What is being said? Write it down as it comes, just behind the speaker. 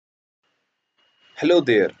Hello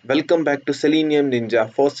there, welcome back to Selenium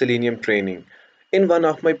Ninja for Selenium training. In one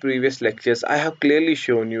of my previous lectures, I have clearly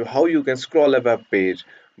shown you how you can scroll a web page,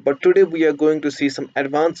 but today we are going to see some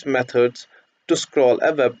advanced methods to scroll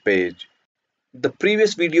a web page. The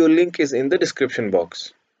previous video link is in the description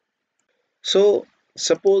box. So,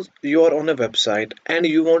 suppose you are on a website and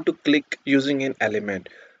you want to click using an element.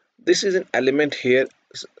 This is an element here.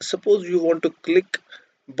 Suppose you want to click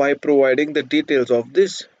by providing the details of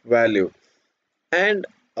this value. And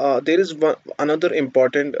there is another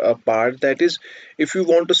important part, that is if you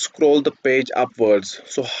want to scroll the page upwards.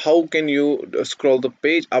 So how can you scroll the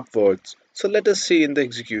page upwards? So let us see in the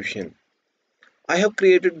execution. I have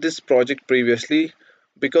created this project previously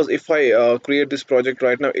because if I create this project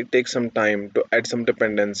right now, it takes some time to add some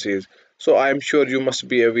dependencies. So I am sure you must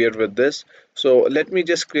be aware with this. So let me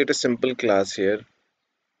just create a simple class here.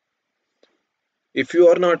 If you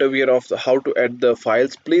are not aware of how to add the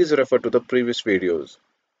files, please refer to the previous videos.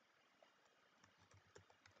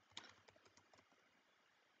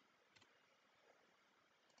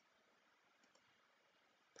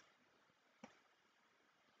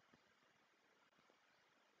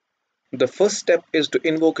 The first step is to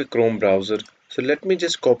invoke a Chrome browser. So let me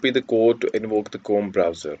just copy the code to invoke the Chrome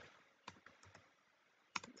browser.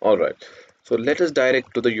 Alright, so let us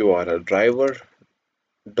direct to the URL driver.get,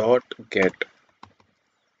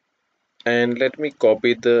 and let me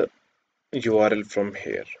copy the URL from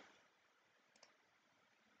here.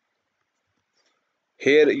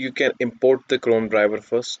 Here you can import the Chrome driver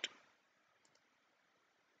first.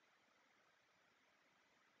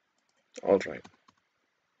 Alright,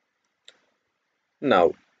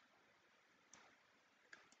 now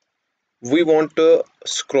we want to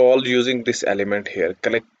scroll using this element here,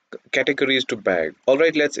 collect categories to bag.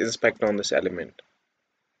 Alright, let's inspect on this element.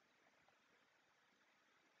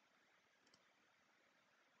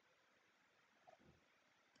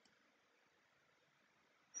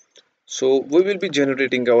 So we will be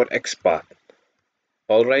generating our XPath.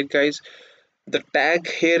 Alright guys, the tag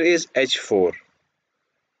here is h4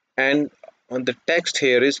 and on the text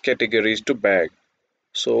here is categories to bag.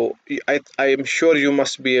 So I am sure you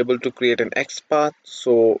must be able to create an XPath.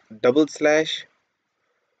 So double slash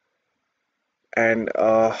and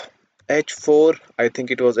h4, I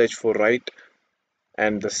think it was h4, right?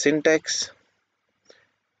 And the syntax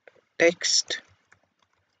text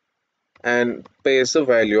and paste the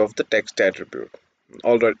value of the text attribute.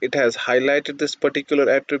 Alright, it has highlighted this particular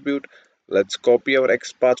attribute. Let's copy our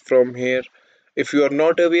XPath from here. If you are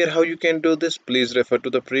not aware how you can do this, please refer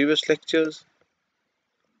to the previous lectures.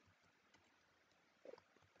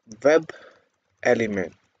 Web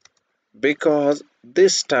element, because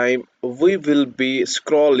this time we will be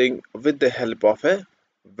scrolling with the help of a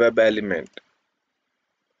web element.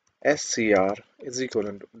 Scr is equal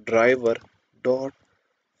to driver dot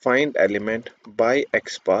find element by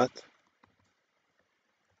XPath.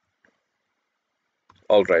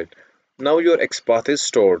 Alright, now your XPath is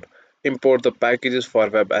stored. Import the packages for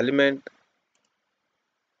web element.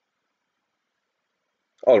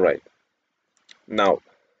 Alright, now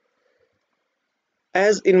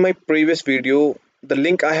as in my previous video, the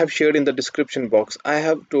link I have shared in the description box, I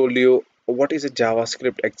have told you what is a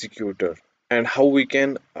JavaScript executor and how we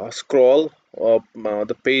can scroll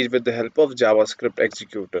the page with the help of JavaScript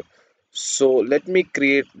executor. So let me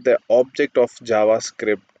create the object of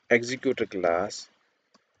JavaScript executor class.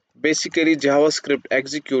 Basically, JavaScript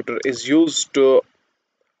executor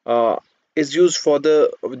uh, is used for the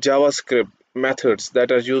JavaScript methods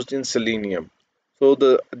that are used in Selenium. So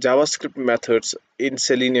the JavaScript methods in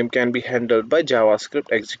Selenium can be handled by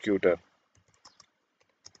JavaScript executor.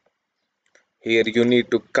 Here you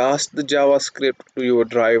need to cast the JavaScript to your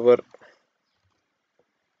driver.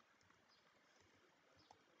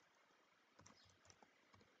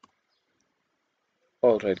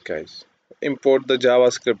 Alright guys, import the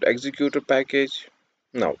JavaScript executor package.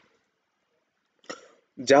 Now,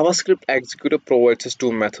 JavaScript executor provides us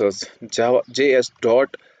two methods, js.execute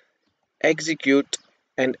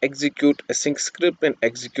and execute async script and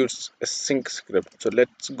executes async script. So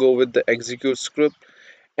let's go with the execute script.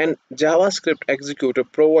 And JavaScript executor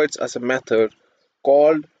provides us a method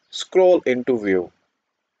called scroll into view.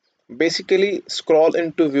 Basically, scroll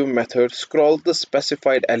into view method scrolls the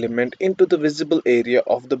specified element into the visible area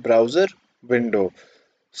of the browser window.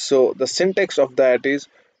 So the syntax of that is,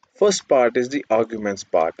 first part is the arguments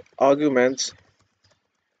part. Arguments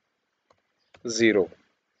 0.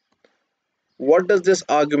 What does this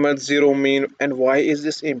argument 0 mean and why is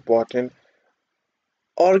this important?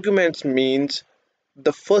 Arguments means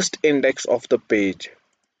the first index of the page.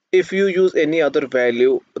 If you use any other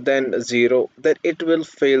value than 0, then it will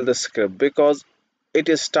fail the script, because it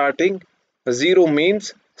is starting. 0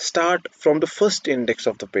 means start from the first index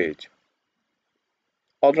of the page.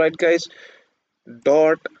 Alright guys,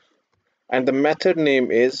 dot, and the method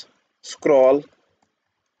name is scroll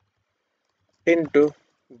into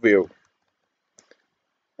view.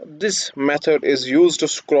 This method is used to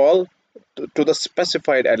scroll to the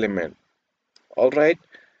specified element. Alright,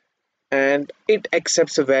 and it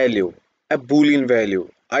accepts a value, a boolean value,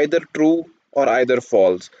 either true or either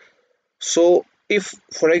false. So if,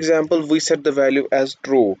 for example, we set the value as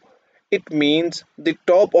true, it means the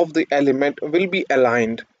top of the element will be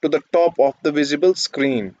aligned to the top of the visible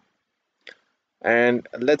screen. And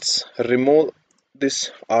let's remove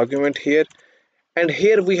this argument here. And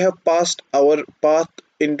here we have passed our path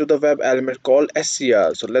into the web element called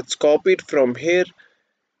scr. So let's copy it from here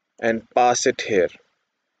and pass it here.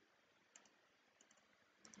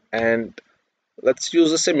 And let's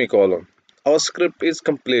use a semicolon. Our script is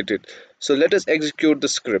completed. So let us execute the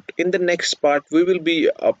script. In the next part, we will be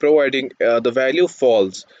providing the value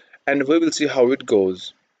false, and we will see how it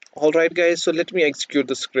goes. Alright guys, so let me execute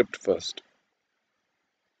the script first.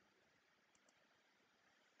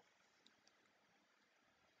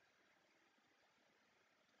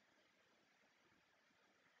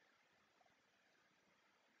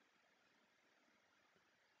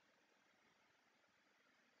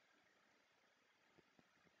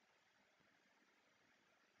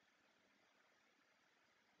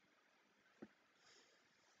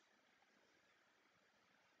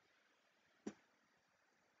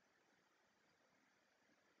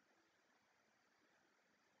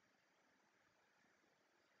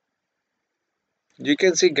 You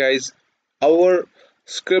can see guys, our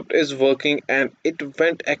script is working and it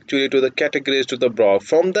went actually to the categories to the browse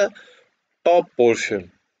from the top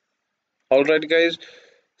portion. Alright guys,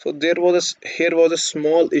 so here was a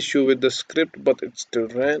small issue with the script, but it still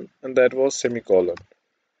ran, and that was semicolon.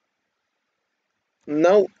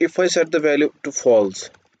 Now if I set the value to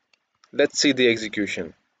false, let's see the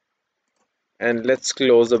execution, and let's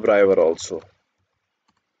close the driver also.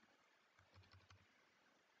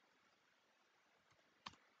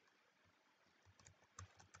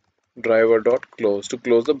 Driver.close to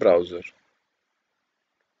close the browser.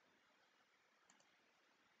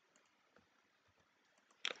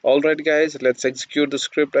 Alright guys, let's execute the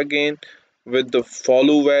script again with the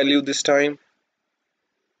follow value this time.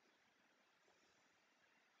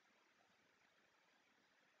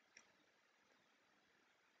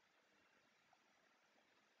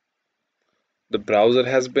 The browser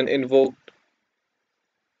has been invoked.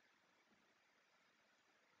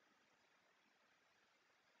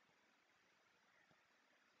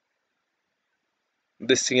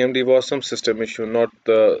 This CMD was some system issue, not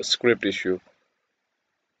the script issue.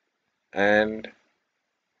 And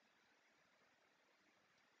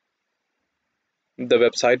the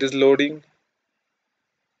website is loading.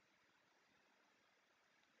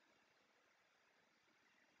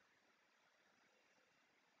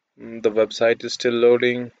 The website is still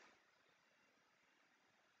loading.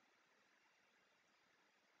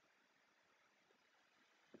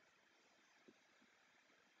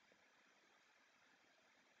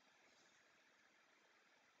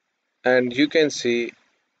 And you can see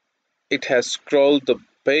it has scrolled the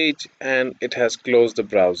page and it has closed the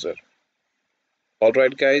browser.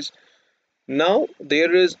 Alright guys, now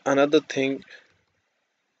there is another thing.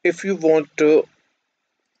 If you want to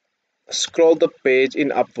scroll the page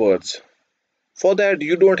in upwards, for that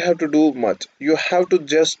you don't have to do much. You have to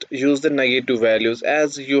just use the negative values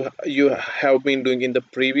as you have been doing in the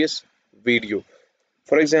previous video.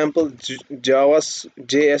 For example,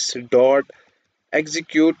 js dot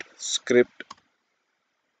execute script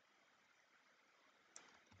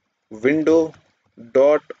window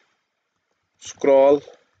dot scroll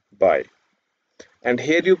by, and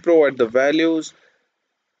here you provide the values.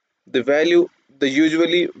 The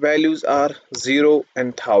usually values are 0 and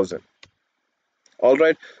 1000.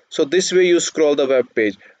 Alright, so this way you scroll the web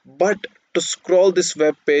page, but to scroll this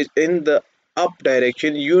web page in the up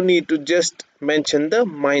direction you need to just mention the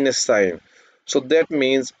minus sign. So that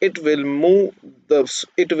means it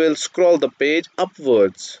will scroll the page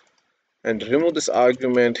upwards. And remove this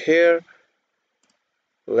argument here.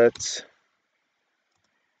 Let's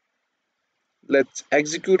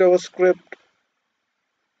execute our script.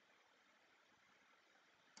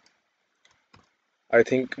 I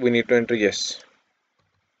think we need to enter yes.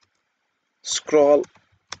 Scroll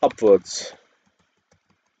upwards.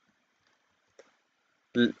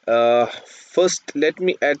 First let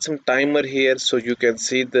me add some timer here so you can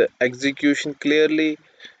see the execution clearly,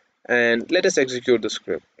 and let us execute the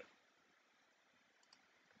script.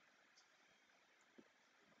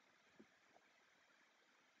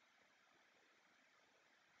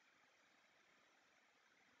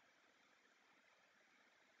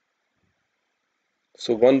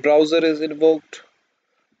 So one browser is invoked,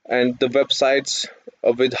 and the websites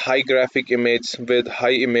with high graphic image with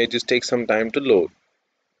high images take some time to load.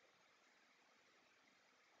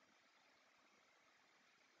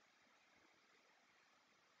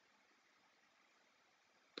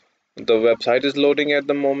 The website is loading at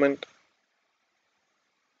the moment.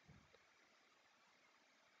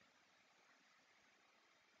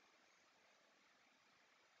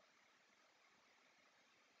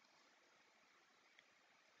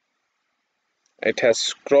 It has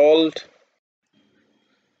scrolled,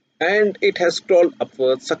 and it has scrolled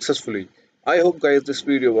upwards successfully. I hope guys this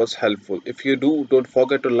video was helpful. If you do, don't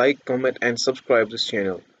forget to like, comment and subscribe this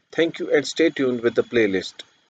channel. Thank you and stay tuned with the playlist.